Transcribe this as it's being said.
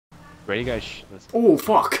Ready, guys? Oh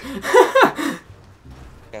fuck!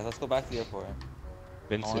 Guys, let's go back to the airport.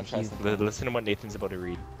 Vincent, listen to what Nathan's about to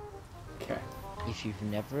read. Okay. If you've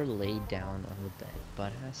never laid down on the bed,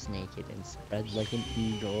 butt-ass naked and spread like an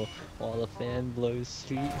eagle while a fan blows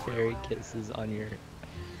sweet fairy kisses on your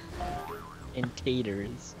and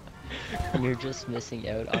taters, and you're just missing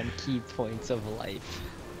out on key points of life.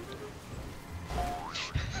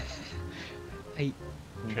 I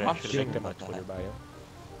Should make them on Twitter bio.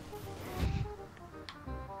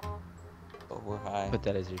 Oh, we're high. put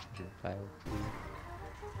that as your Twitter file.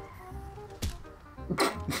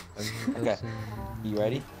 Okay, you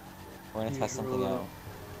ready? We're gonna test something out.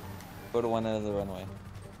 Go to one end of the runway.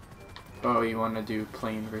 Oh, you want to do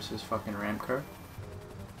plane versus fucking ram car?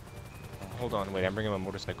 Hold on, wait. I'm bringing my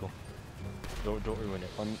motorcycle. Don't ruin it.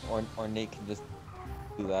 Or Nate can just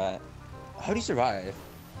do that. How do you survive?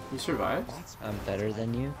 You survived? I'm better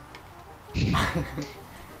than you. Hey,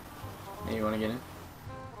 you want to get in?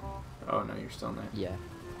 Oh no, you're still in there. Yeah.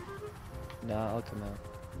 No, I'll come out.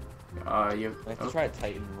 You. I have to try to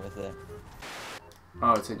tighten with it.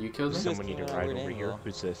 Oh, it said you killed him? Someone need to ride over here.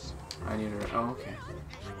 Who's this? I need to. Oh, okay.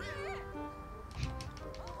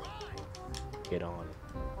 Get on.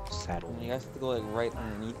 Saddle. You guys have to go like right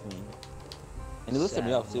underneath me. And you lifted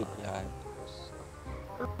me up too. Yeah.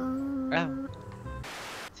 Ow.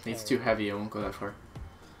 It's too heavy. It won't go that far.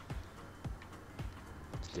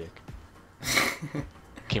 It's dick.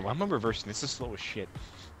 Okay, well, I'm reversing. This is slow as shit.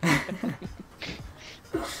 Hey,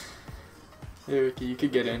 Ricky, you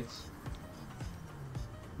could get in.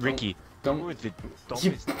 Ricky, Don't. with it. Don't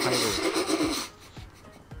You- miss Tyler.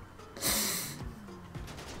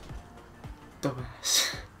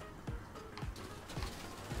 Dumbass.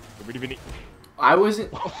 I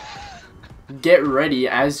wasn't. Get ready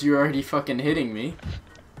as you're already fucking hitting me.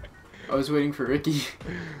 I was waiting for Ricky.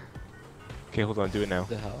 Okay, hold on. Do it now.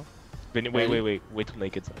 The hell? Wait till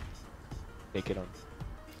naked's on. Naked on.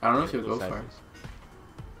 I don't know if you'll go Sideways. far.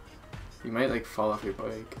 You might like fall off your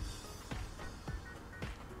bike.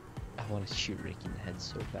 I want to shoot Ricky in the head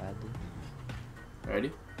so badly.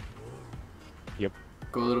 Ready? Yep.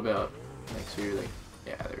 Go a little bit up. Like so you're like,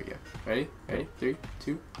 yeah, there we go. Ready? Ready? 3,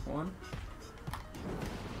 2, 1.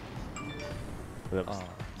 That was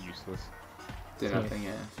useless. Did nothing.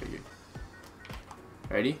 Yeah, figured.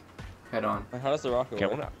 Ready? Head on. Wait, how does the rocket Okay,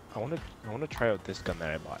 work? I wanna try out this gun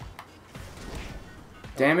that I bought.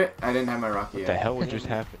 Damn it! I didn't have my rocket What the yet. hell would just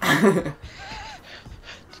happen?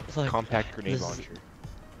 Like, Compact grenade this- launcher.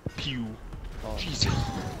 Pew. Oh. Jesus.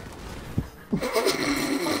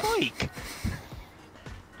 Mike.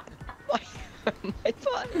 My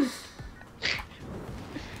butt.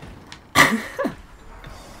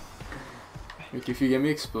 Like if you get me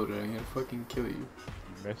exploded, I'm gonna fucking kill you.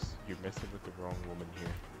 You're messing with the wrong woman here.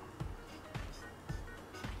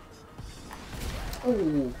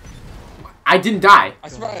 Oh! I didn't die. I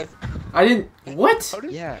survived. I didn't. What?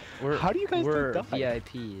 Yeah, how do you guys we're not die?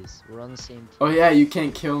 VIPs. We're on the same team. Oh yeah, you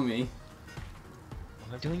can't kill me.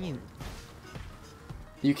 Doing you?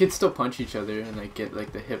 You could still punch each other and like get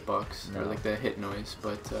like the hitbox or No. like the hit noise,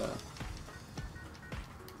 but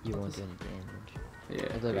You won't do any damage.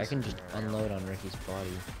 yeah. Look, I can basically. just unload on Ricky's body.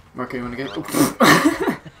 Marco, you wanna get? You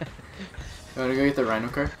wanna go get the rhino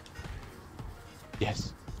car?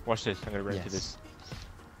 Yes. Watch this. I'm gonna run into Yes. this.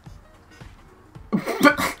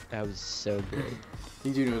 That was so good.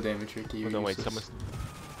 You do no damage, Ricky. Oh, You're no, wait. useless.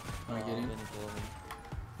 Someone's. Wanna get in?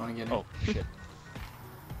 Wanna get in? Oh, shit.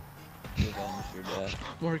 You're done. You're dead.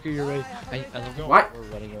 Marco, you're right. I love how What? we're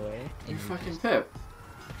running away. You and fucking just- pip.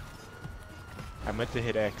 I meant to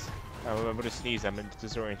hit X. I'm about to sneeze. I'm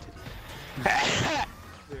disoriented.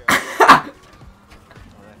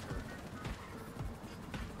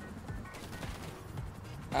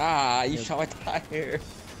 Ah, you shot my tire.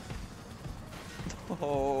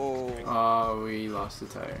 Oh, Oh, we lost the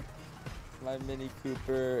tire. my Mini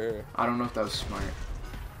Cooper. I don't know if that was smart.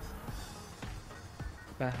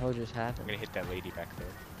 What the hell just I'm happened? gonna hit that lady back there.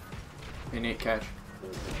 Hey Nate, catch.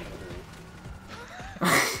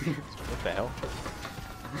 What the hell?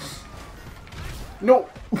 No!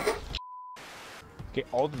 Okay,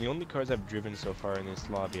 the only cars I've driven so far in this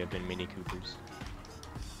lobby have been Mini Coopers.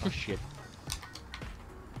 Oh shit.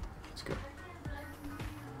 Let's go.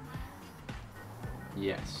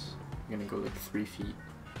 Yes. I'm gonna go like 3 feet.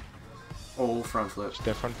 Oh, front flip. Just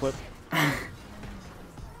that front flip?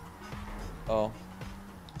 Oh.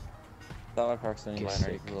 Thought my park's doing Get line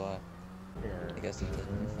sick. right a lot. I guess it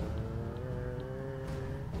didn't.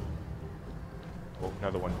 Oh,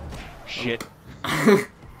 another one. Shit.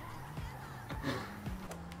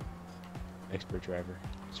 Expert driver.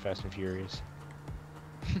 It's Fast and Furious.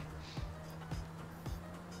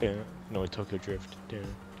 No, Tokyo Drift.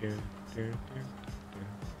 I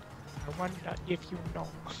wonder if you know.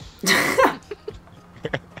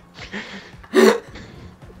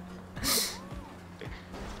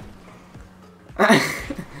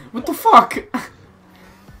 What the fuck?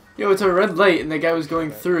 Yo, it's a red light and the guy was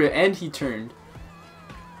going through it and he turned.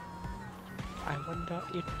 I wonder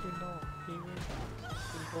if you know. He was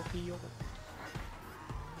in Tokyo.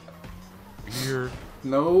 Weird.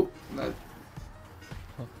 No, that.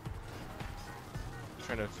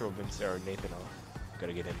 Trying to throw Vince or Nathan off.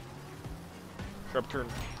 Gotta get in. Sharp turn.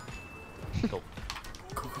 Go.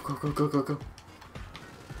 Go, go, go, go, go, go.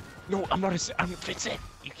 No, I'm not I'm Vincent.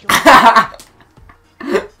 You killed me.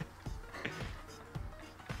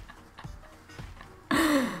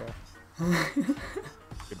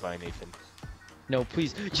 Goodbye, Nathan. No,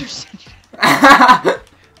 please. You said.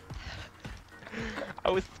 I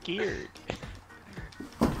was scared.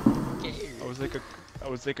 I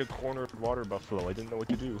was like a cornered water buffalo. I didn't know what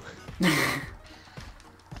to do.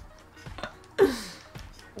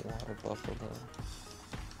 Water buffalo.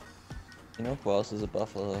 You know who else is a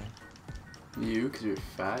buffalo? You, because you're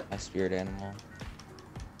fat? My spirit animal.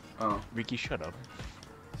 Oh. Ricky, shut up.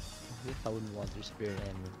 I wouldn't want your spirit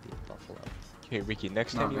animal to be a buffalo. Okay, Ricky,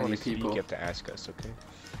 next Not time you want many to speak, people. you have to ask us, okay?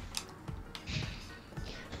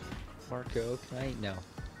 Marco, can I? No.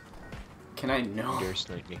 Can I know? Dare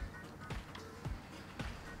snipe me.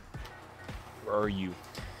 Where are you?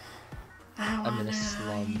 I'm in a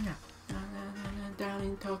slum. Down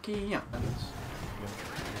in Tokyo.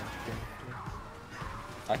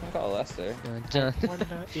 I can call Lester. Dun, dun.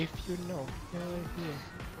 Wonder if you know.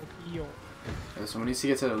 Tokyo. Yeah, someone needs to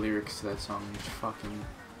get to the lyrics to that song and just fucking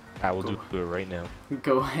I will Go. do it right now.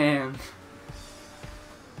 go ham.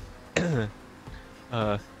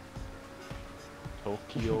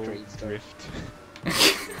 Tokyo Great stuff. Drift.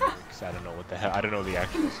 Lyrics, I don't know what the hell. I don't know the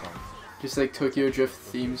actual song. Just like Tokyo Drift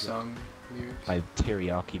theme song lyrics. By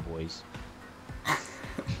Teriyaki Boys.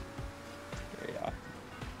 Yeah.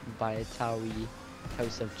 By a Taui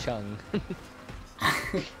House of Chung.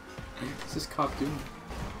 What's this cop doing?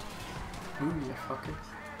 Ooh, you fucker.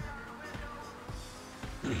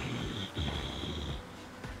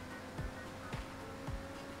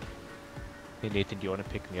 Hey Nathan, do you want to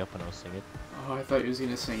pick me up and I'll sing it? Oh, I thought you was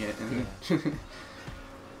gonna sing it. And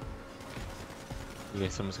You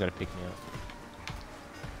guys, someone's gotta pick me up.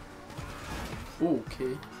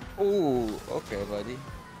 okay. Ooh, okay, buddy.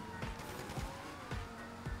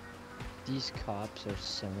 These cops are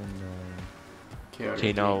so annoying.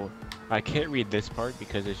 Okay, now I can't read this part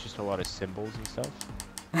because it's just a lot of symbols and stuff.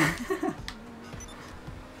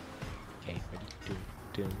 Okay, ready?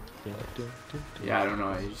 Yeah, I don't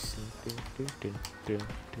know.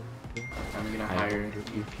 I'm gonna I hire. wonder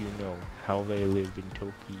if you know how they live in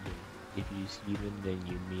Tokyo. If you see them, then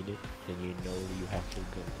you mean it, then you know you have to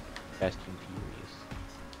go. Fast and Furious.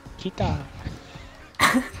 Kita!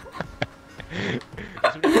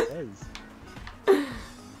 That's what it says.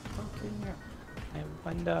 I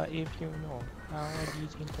wonder if you know how it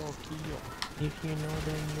is in Tokyo. If you know,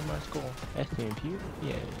 then you must go. Fast and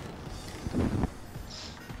Furious.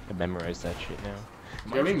 I memorized that shit now.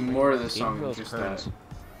 Give me more of the Game song than Girls just Turns. that.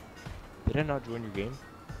 Did I not join your game?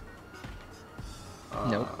 Nope.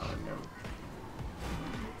 No.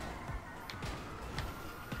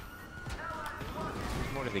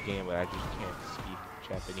 There's more to the game, but I just can't speak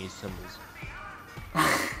Japanese symbols.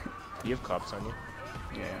 You have cops on you?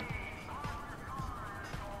 Yeah.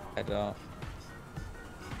 I don't.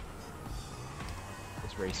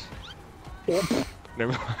 Let's race.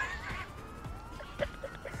 Never mind.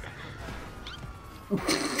 Oh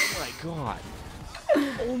my god.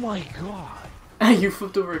 Oh my god. You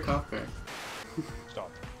flipped over a cop car. Stop.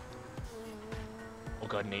 Oh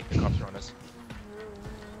god, Nate, the cops are on us.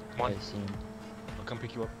 Come on, I see. I'll come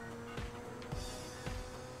pick you up.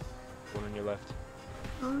 One on your left.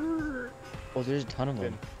 Oh, there's a ton of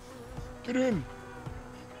them. Get in!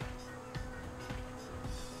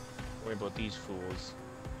 Don't worry about these fools.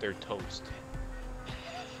 They're toast.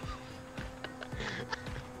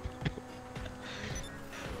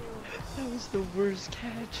 That was the worst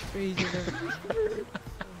catchphrase I've ever heard.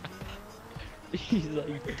 He's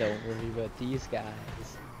like, don't worry about these guys.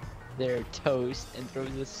 They're toast, and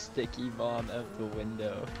throws a sticky bomb out the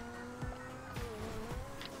window.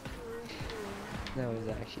 That was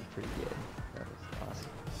actually pretty good. That was awesome.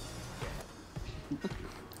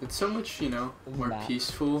 It's so much, you know, more Map.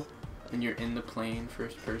 peaceful when you're in the plane,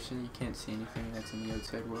 first person. You can't see anything that's in the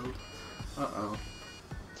outside world. Uh-oh.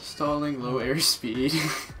 Stalling, low airspeed.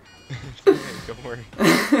 Don't worry.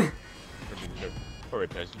 Alright,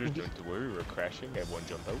 passengers, don't worry, we're crashing. Everyone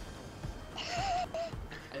jump out.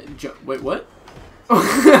 Wait, what?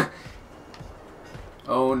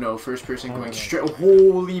 Oh no, first person Oh, going no. straight.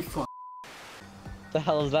 Holy fuck. The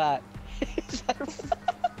hell is that? Is that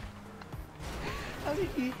How did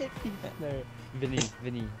you hit me there?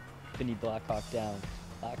 Vinny, Black Hawk down.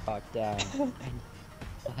 Black Hawk down.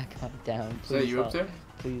 Black Hawk down. Is that you help. up there?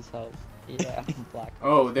 Please help. Yeah, Black Hawk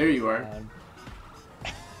Oh, there you are. down.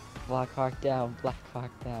 Black Hawk down. Black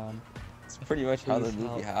Hawk down. It's pretty much how the Please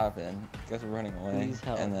movie help. happened. Guys were running away, Please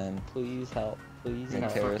help. and then Please help. Please in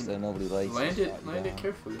help. terrorists that nobody likes. Land just it, shot you land it down.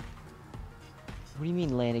 carefully. What do you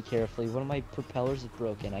mean land it carefully? One of my propellers is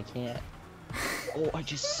broken. I can't. Oh, I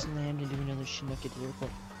just slammed into another Chinook at the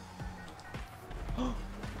airport.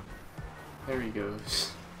 There he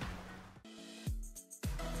goes.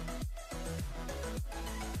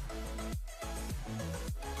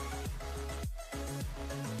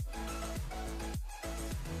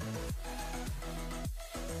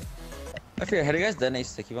 I forget, how do you guys detonate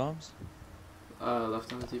sticky bombs?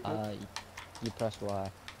 Left on the D-pad. You press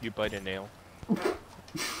Y. You bite a nail.